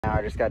Now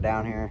I just got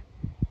down here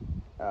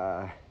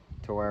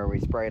to where we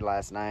sprayed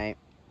last night.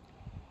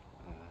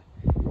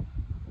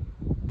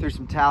 Threw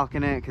some talc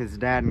in it because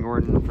Dad and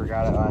Gordon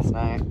forgot it last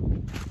night.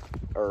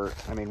 Or,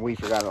 I mean, we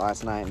forgot it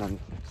last night and then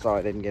saw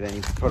it didn't get any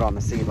put on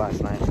the seed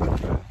last night.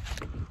 But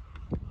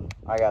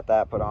I got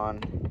that put on.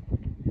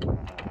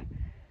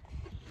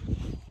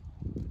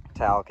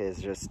 Talc is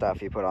just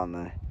stuff you put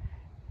on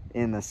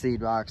in the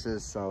seed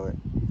boxes,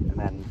 and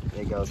then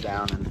it goes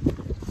down and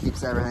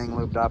keeps everything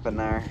lubed up in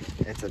there.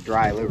 It's a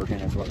dry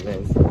lubricant is what it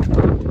is.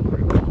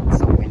 It's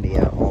so windy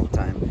out all the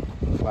time.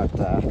 But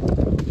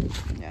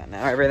yeah,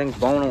 now everything's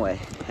blown away.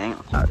 Hang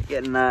on,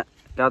 getting that,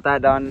 got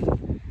that done.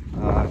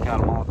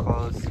 Got them all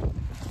closed.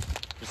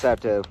 Just have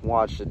to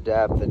watch the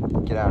depth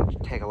and get out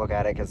and take a look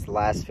at it because the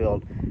last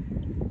field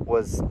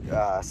was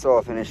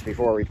soil finished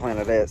before we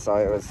planted it, so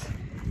it was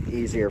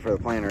easier for the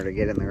planter to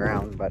get in the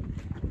ground. But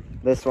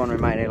this one we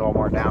might need a little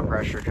more down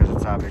pressure because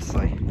it's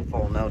obviously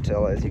full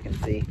no-till, as you can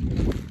see.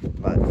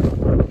 But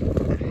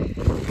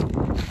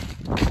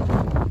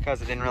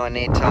because it didn't really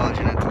need tillage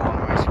and it's a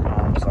long ways from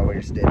home, so we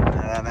just did.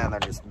 And then they're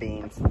just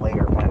beans,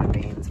 later planted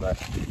beans. But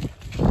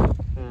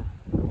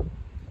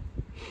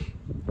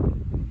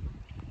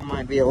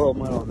might be a little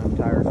mud on them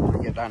tires when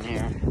we get down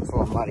here. It's a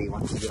little muddy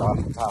once you get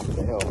off the top of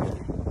the hill here.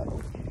 But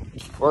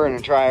we're gonna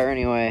try her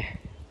anyway.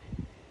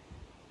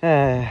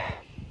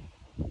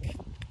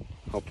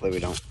 Hopefully we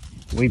don't.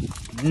 I'm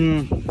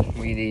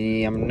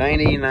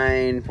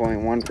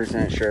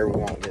 99.1% sure we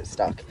won't get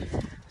stuck,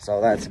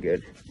 so that's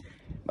good.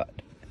 But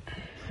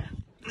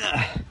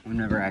we've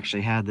never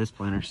actually had this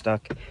planter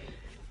stuck,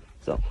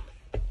 so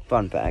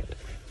fun fact.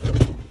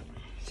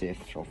 See if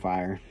she'll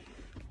fire.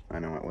 I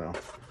know it will.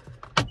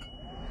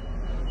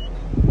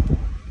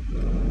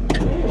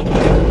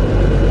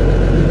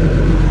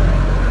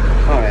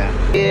 Oh yeah,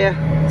 yeah.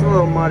 It's a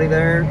little muddy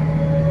there,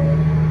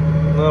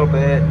 a little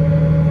bit.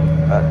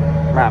 But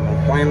I'm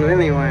gonna plant it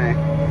anyway.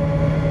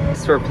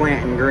 It's for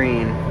planting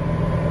green,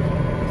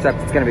 except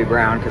it's gonna be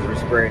brown because we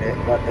sprayed it,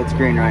 but it's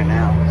green right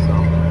now, so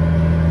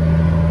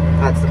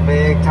that's the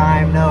big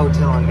time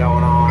no-tilling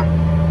going on.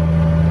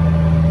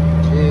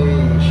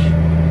 Jeez.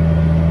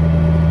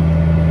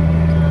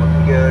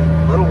 Looking good.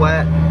 A little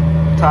wet.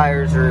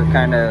 Tires are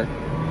kind of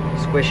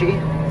squishy.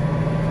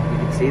 You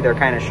can see they're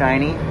kind of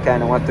shiny,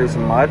 kind of went through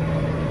some mud,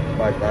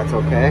 but that's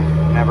okay.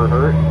 Never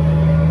hurt.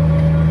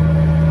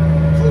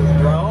 Flew the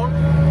drone.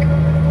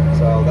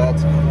 So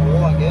that's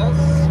cool, I guess.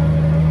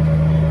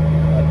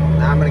 But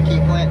now I'm gonna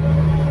keep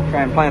planting.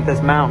 Try and plant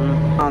this mountain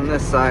on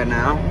this side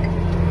now.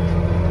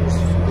 Just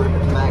rip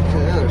it back to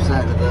the other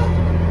side of the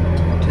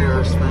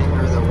terrace thing,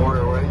 or the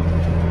waterway.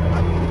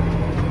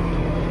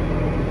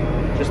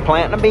 Just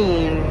planting a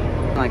bean.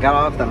 I got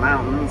off the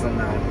mountains and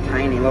the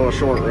tiny little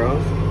short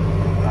rows.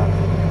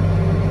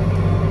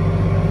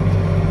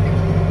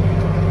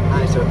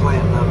 Nicer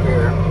planting up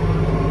here.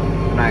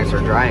 Nicer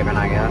driving,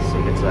 I guess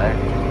you could say.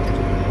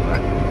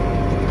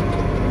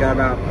 Got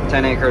about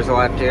 10 acres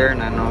left here and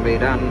then I'll be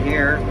done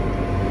here.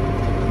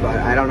 But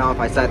I don't know if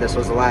I said this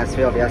was the last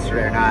field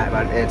yesterday or not,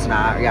 but it's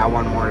not. We got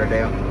one more to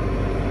do.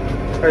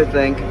 I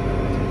think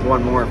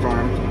one more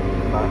farm,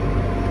 but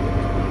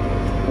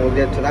we'll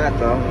get to that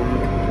though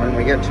when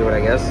we get to it, I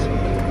guess.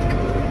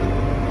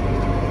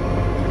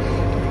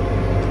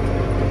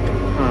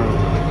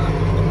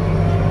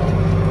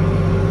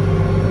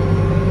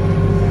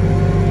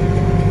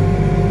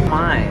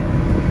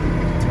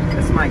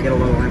 This might get a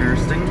little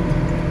interesting.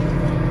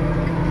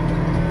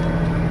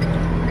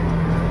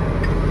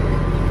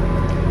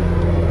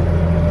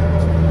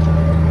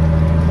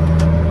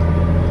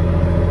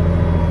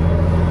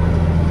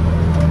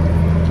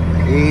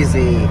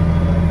 Easy.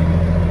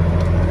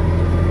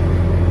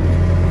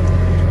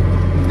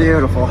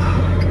 Beautiful.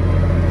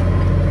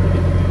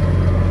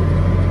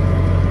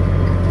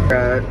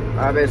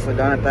 Obviously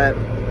done at that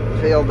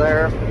field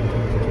there.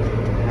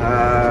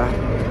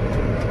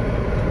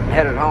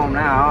 Headed home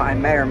now. I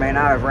may or may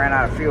not have ran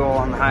out of fuel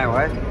on the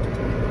highway.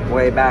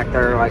 Way back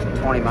there, like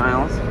 20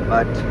 miles,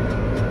 but,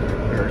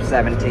 or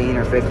 17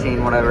 or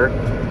 15, whatever.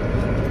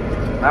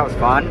 That was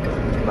fun,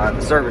 but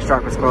the service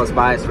truck was close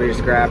by, so we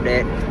just grabbed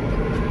it.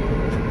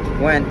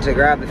 Went to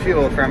grab the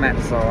fuel from it,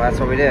 so that's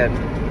what we did.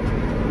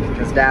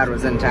 Because Dad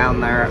was in town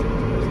there at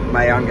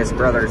my youngest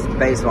brother's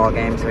baseball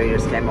game, so he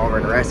just came over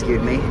and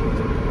rescued me.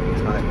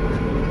 But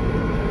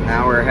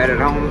now we're headed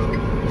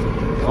home.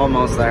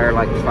 Almost there,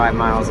 like 5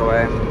 miles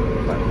away.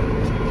 But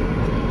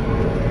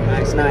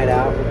nice night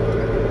out.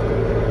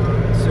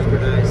 Super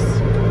nice.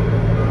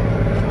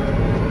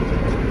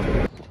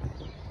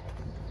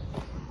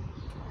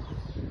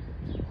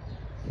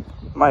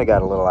 Might have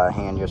got a little out of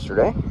hand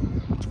yesterday.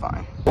 It's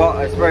fine. Well,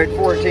 I sprayed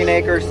 14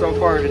 acres so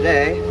far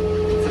today.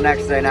 It's the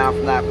next day now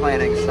from that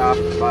planting stuff,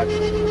 but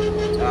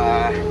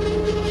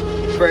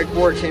sprayed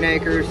 14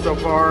 acres so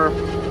far.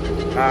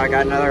 I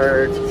got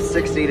another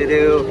 60 to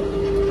do.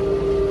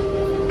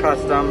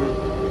 Custom.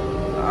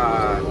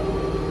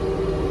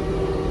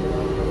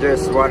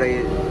 Just what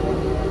a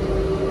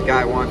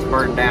guy wants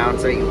burned down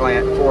so he can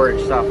plant forage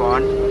stuff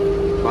on.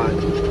 But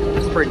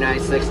it's pretty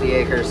nice, 60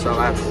 acres, so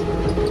that's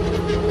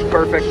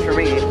perfect for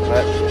me,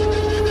 but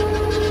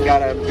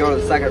gotta go to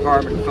the second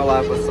apartment and fill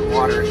up with some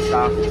water and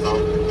stuff.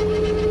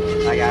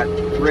 So I got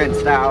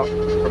rinsed out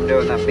from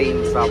doing the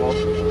bean stubble,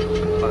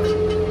 but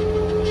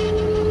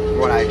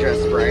what I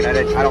just sprayed,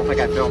 I don't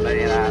think I filmed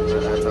any of that, but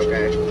that's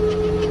okay.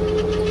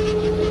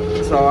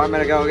 So I'm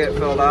gonna go get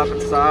filled up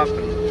and stuff,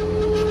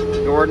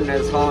 and Gordon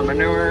is hauling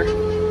manure.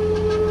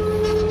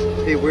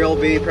 He will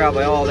be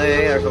probably all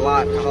day. There's a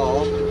lot to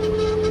haul.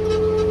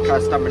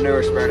 Custom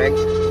manure spreading.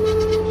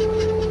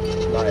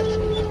 But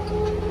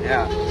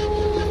yeah,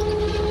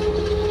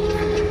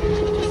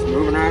 just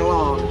moving right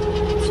along.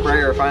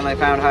 Sprayer finally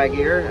found high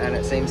gear and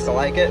it seems to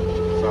like it.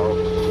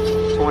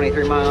 So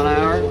 23 mile an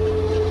hour.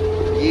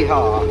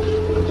 Yeehaw.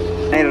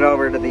 Made it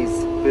over to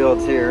these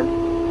fields here.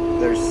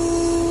 There's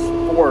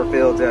 4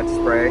 fields you have to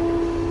spray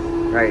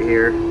right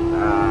here.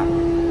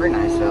 Pretty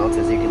nice fields,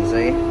 as you can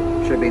see.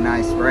 Should be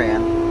nice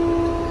spraying.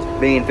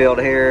 Bean field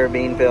here,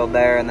 bean field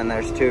there, and then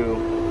there's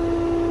 2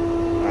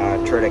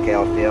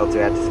 triticale fields we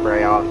had to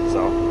spray off.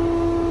 So,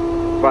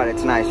 but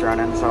it's nice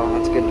running, so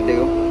that's good to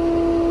do.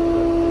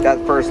 Got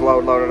the first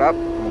load loaded up.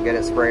 We'll get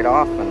it sprayed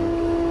off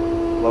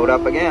and load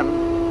up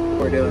again.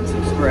 We're doing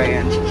some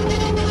spraying.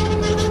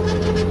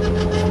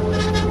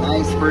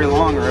 Nice, pretty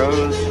long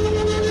rows,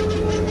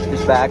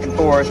 just back and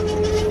forth.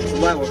 It's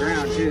level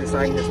ground too, so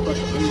I can just put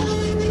the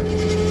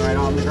beans right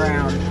on the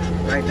ground,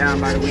 right down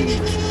by the weeds.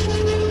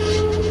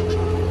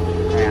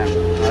 Man,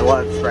 I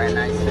love spraying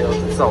nice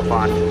fields. It's so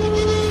fun.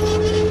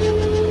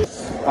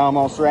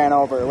 Almost ran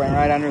over. It went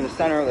right under the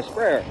center of the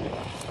sprayer.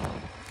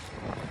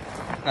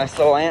 Nice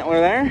little antler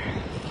there.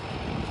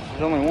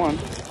 There's only one.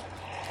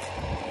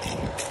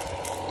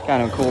 It's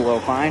kind of a cool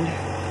little find.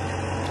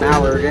 Now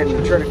we're getting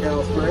the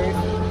triticale sprayed.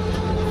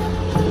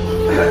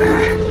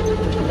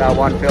 Got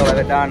 1 field of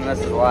it done, and this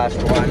is the last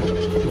one.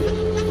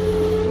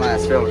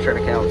 Last field of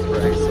triticale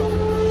spray. So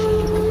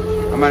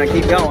I'm gonna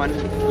keep going.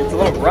 It's a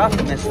little rough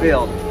in this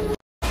field.